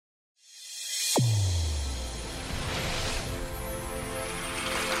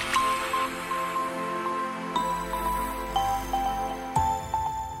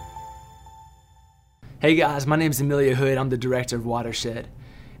Hey guys, my name is Emilio. I'm the director of Watershed.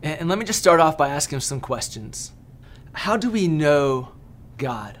 And let me just start off by asking some questions. How do we know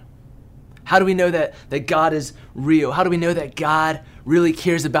God? How do we know that God is real? How do we know that God really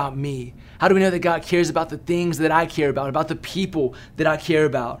cares about me? How do we know that God cares about the things that I care about the people that I care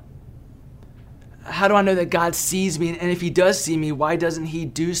about? How do I know that God sees me? And if he does see me, why doesn't he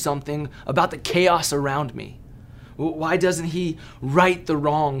do something about the chaos around me? Why doesn't he right the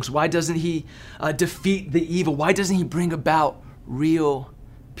wrongs? Why doesn't he defeat the evil? Why doesn't he bring about real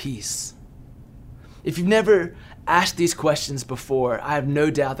peace? If you've never asked these questions before, I have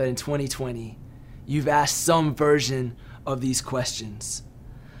no doubt that in 2020, you've asked some version of these questions.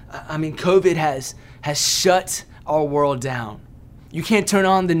 I mean, COVID has shut our world down. You can't turn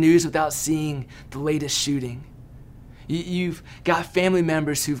on the news without seeing the latest shooting. You've got family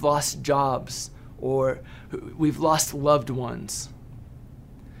members who've lost jobs, or we've lost loved ones.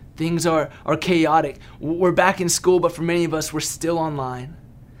 Things are chaotic. We're back in school, but for many of us, we're still online.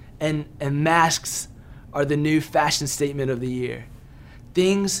 And masks are the new fashion statement of the year.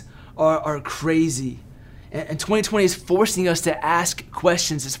 Things are crazy. And 2020 is forcing us to ask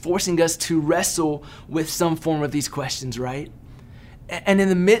questions. It's forcing us to wrestle with some form of these questions, right? And in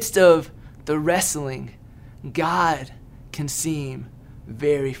the midst of the wrestling, God can seem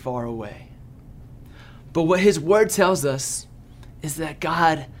very far away. But what his word tells us is that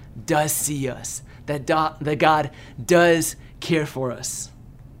God does see us, that God does care for us.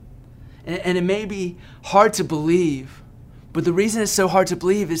 And it may be hard to believe, but the reason it's so hard to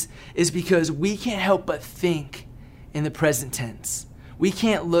believe is because we can't help but think in the present tense. We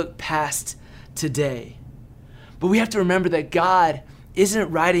can't look past today. But we have to remember that God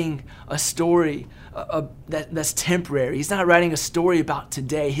isn't writing a story that's temporary. He's not writing a story about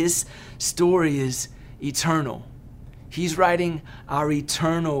today. His story is eternal. He's writing our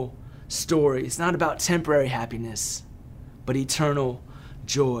eternal story. It's not about temporary happiness, but eternal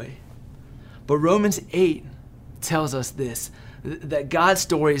joy. But Romans 8 tells us this, that God's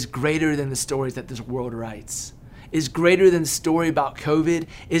story is greater than the stories that this world writes, is greater than the story about COVID,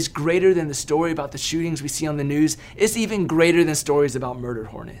 is greater than the story about the shootings we see on the news, it's even greater than stories about murder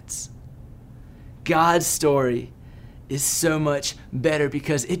hornets. God's story is so much better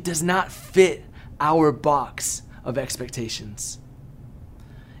because it does not fit our box of expectations.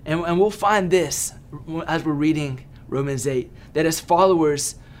 And we'll find this as we're reading Romans 8, that as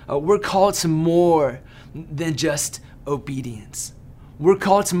followers, we're called to more than just obedience. We're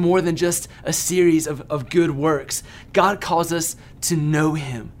called to more than just a series of good works. God calls us to know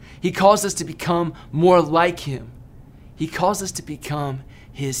him. He calls us to become more like him. He calls us to become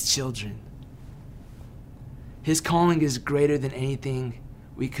his children. His calling is greater than anything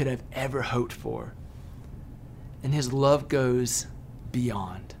we could have ever hoped for. And his love goes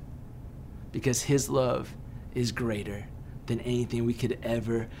beyond, because his love is greater than anything we could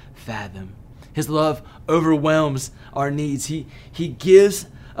ever fathom. His love overwhelms our needs. He gives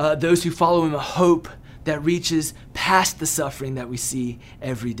those who follow him a hope that reaches past the suffering that we see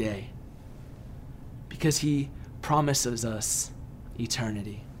every day, because he promises us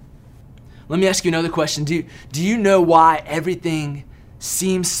eternity. Let me ask you another question. Do you know why everything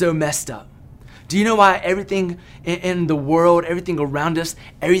seems so messed up? Do you know why everything in the world, everything around us,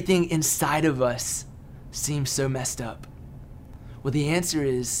 everything inside of us seems so messed up? Well, the answer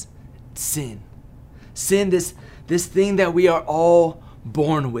is sin. Sin, this thing that we are all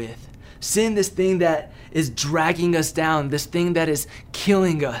born with. Sin, this thing that is dragging us down, this thing that is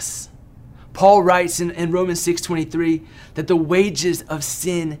killing us. Paul writes in Romans 6:23 that the wages of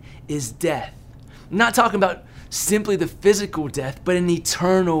sin is death. I'm not talking about simply the physical death, but an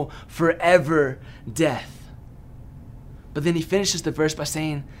eternal, forever death. But then he finishes the verse by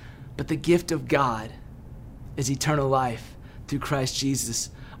saying, but the gift of God is eternal life through Christ Jesus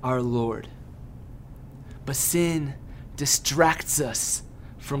our Lord. But sin distracts us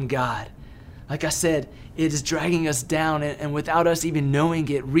from God. Like I said, it is dragging us down, and without us even knowing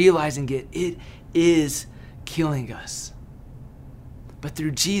it, realizing it, it is killing us. But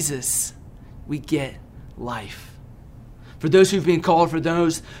through Jesus, we get life. For those who've been called, for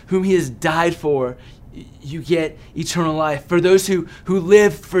those whom he has died for, you get eternal life. For those who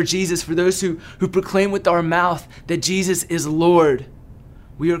live for Jesus, for those who proclaim with our mouth that Jesus is Lord,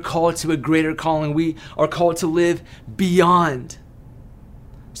 we are called to a greater calling. We are called to live beyond.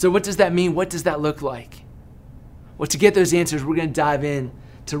 So what does that mean? What does that look like? Well, to get those answers, we're going to dive in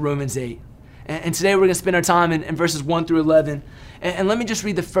to Romans 8. And today we're going to spend our time in verses 1 through 11. And let me just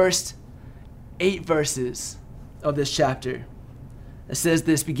read the first 8 verses of this chapter. It says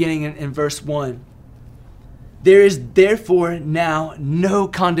this, beginning in verse 1. There is therefore now no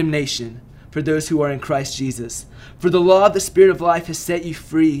condemnation for those who are in Christ Jesus. For the law of the Spirit of life has set you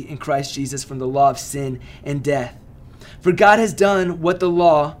free in Christ Jesus from the law of sin and death. For God has done what the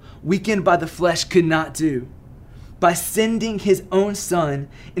law, weakened by the flesh, could not do. By sending his own Son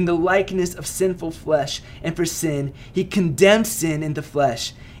in the likeness of sinful flesh, and for sin, he condemned sin in the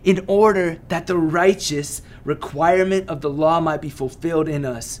flesh, in order that the righteous requirement of the law might be fulfilled in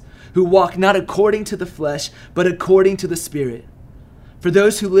us, who walk not according to the flesh, but according to the Spirit. For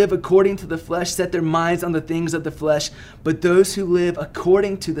those who live according to the flesh set their minds on the things of the flesh, but those who live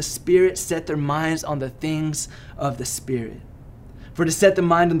according to the Spirit set their minds on the things of the Spirit. For to set the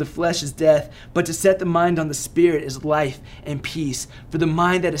mind on the flesh is death, but to set the mind on the Spirit is life and peace. For the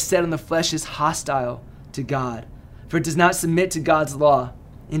mind that is set on the flesh is hostile to God, for it does not submit to God's law.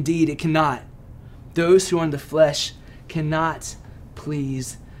 Indeed, it cannot. Those who are in the flesh cannot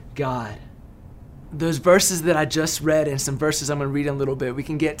please God. Those verses that I just read and some verses I'm going to read in a little bit, we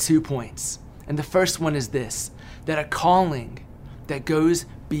can get 2 points. And the first one is this, that a calling that goes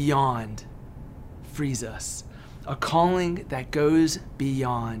beyond frees us. A calling that goes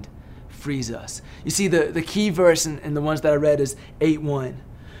beyond frees us. You see, the key verse in the ones that I read is 8:1.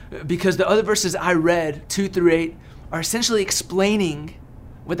 Because the other verses I read, 2 through 8, are essentially explaining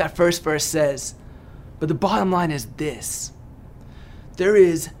what that first verse says. But the bottom line is this. There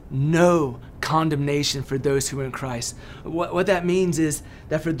is no condemnation for those who are in Christ. What that means is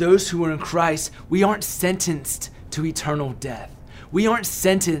that for those who are in Christ, we aren't sentenced to eternal death. We aren't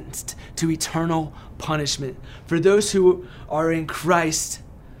sentenced to eternal punishment. For those who are in Christ,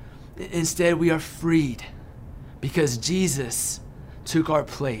 instead we are freed because Jesus took our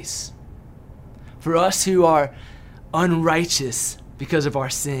place. For us who are unrighteous because of our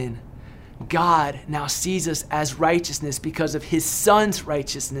sin, God now sees us as righteousness because of his Son's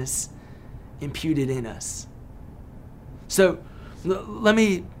righteousness imputed in us. So let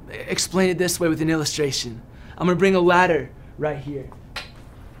me explain it this way with an illustration. I'm going to bring a ladder right here.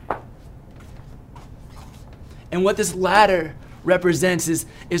 And what this ladder represents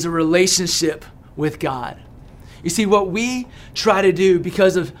is a relationship with God. You see, what we try to do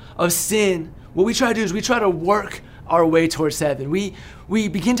because of sin, what we try to do is we try to work our way towards heaven. We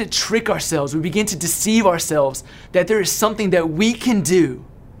begin to trick ourselves. We begin to deceive ourselves that there is something that we can do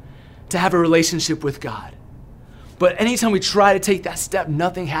to have a relationship with God. But anytime we try to take that step,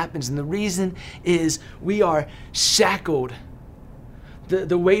 nothing happens. And the reason is we are shackled.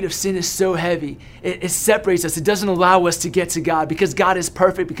 The weight of sin is so heavy. It separates us. It doesn't allow us to get to God. Because God is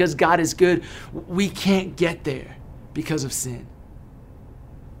perfect, because God is good, we can't get there because of sin.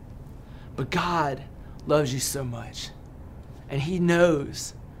 But God loves you so much. And he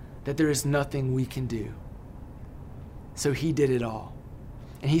knows that there is nothing we can do. So he did it all.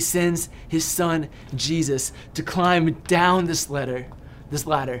 And he sends his Son, Jesus, to climb down this ladder,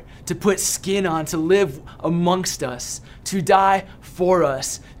 to put skin on, to live amongst us, to die for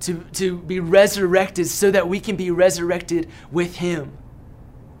us, to be resurrected so that we can be resurrected with him.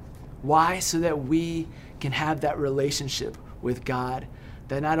 Why? So that we can have that relationship with God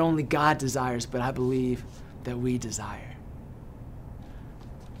that not only God desires, but I believe that we desire.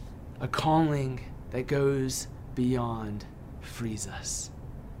 A calling that goes beyond frees us.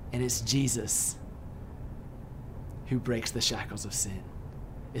 And it's Jesus who breaks the shackles of sin.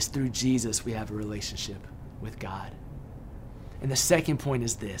 It's through Jesus we have a relationship with God. And the second point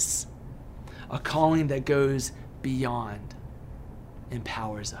is this. A calling that goes beyond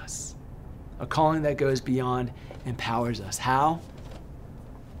empowers us. A calling that goes beyond empowers us. How?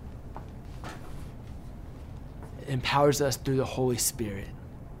 It empowers us through the Holy Spirit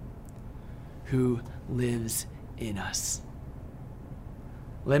who lives in us.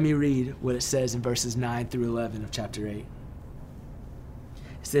 Let me read what it says in verses 9 through 11 of chapter 8. It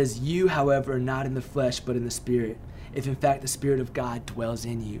says, "You, however, are not in the flesh, but in the Spirit, if in fact the Spirit of God dwells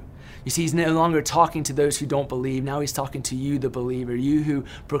in you." You see, he's no longer talking to those who don't believe. Now he's talking to you, the believer, you who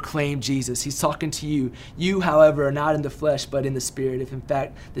proclaim Jesus. He's talking to you. You, however, are not in the flesh, but in the Spirit, if in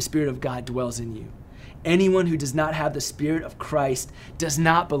fact the Spirit of God dwells in you. Anyone who does not have the Spirit of Christ does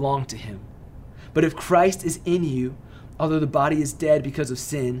not belong to him. But if Christ is in you, although the body is dead because of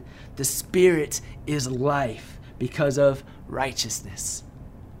sin, the Spirit is life because of righteousness.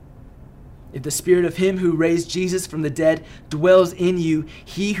 If the Spirit of him who raised Jesus from the dead dwells in you,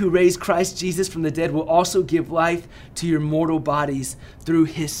 he who raised Christ Jesus from the dead will also give life to your mortal bodies through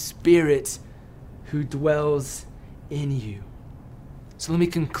his Spirit who dwells in you. So let me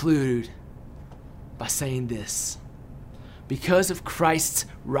conclude by saying this. Because of Christ's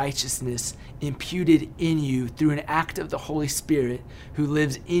righteousness imputed in you through an act of the Holy Spirit who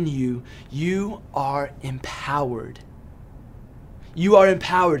lives in you, you are empowered. You are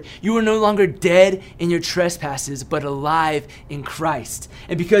empowered. You are no longer dead in your trespasses, but alive in Christ.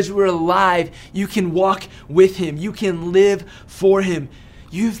 And because you are alive, you can walk with him. You can live for him.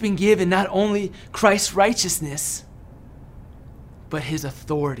 You've been given not only Christ's righteousness, but his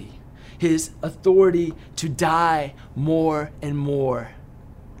authority to die more and more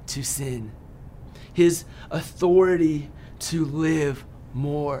to sin, his authority to live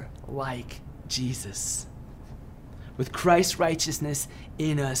more like Jesus. With Christ's righteousness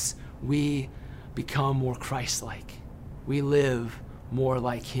in us, we become more Christ-like. We live more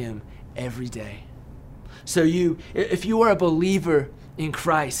like him every day. So if you are a believer in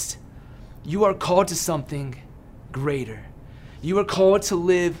Christ, you are called to something greater. You are called to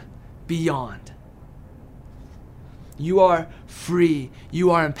live beyond. You are free.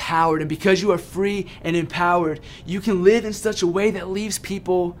 You are empowered. And because you are free and empowered, you can live in such a way that leaves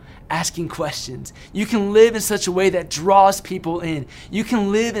people asking questions. You can live in such a way that draws people in. You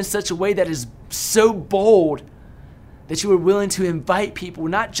can live in such a way that is so bold that you are willing to invite people,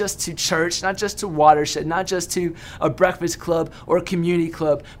 not just to church, not just to Watershed, not just to a breakfast club or a community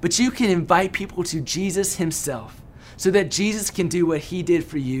club, but you can invite people to Jesus himself so that Jesus can do what he did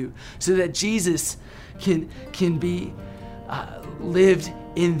for you, so that Jesus can be lived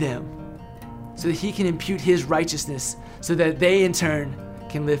in them, so that he can impute his righteousness, so that they in turn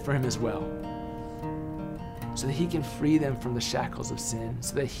can live for him as well, so that he can free them from the shackles of sin,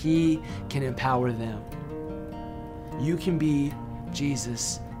 so that he can empower them. You can be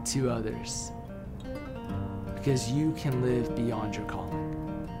Jesus to others because you can live beyond your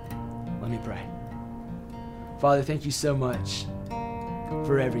calling. Let me pray. Father, thank you so much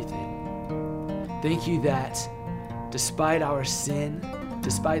for everything. Thank you that despite our sin,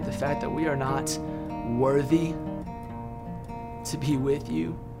 despite the fact that we are not worthy to be with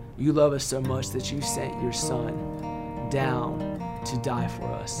you, you love us so much that you sent your Son down to die for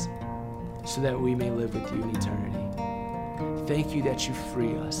us so that we may live with you in eternity. Thank you that you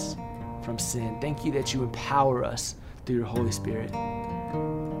free us from sin. Thank you that you empower us through your Holy Spirit.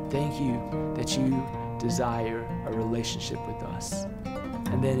 Thank you that you desire a relationship with us,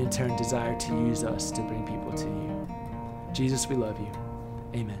 and then in turn desire to use us to bring people to you. Jesus, we love you.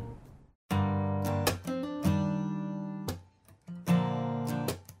 Amen.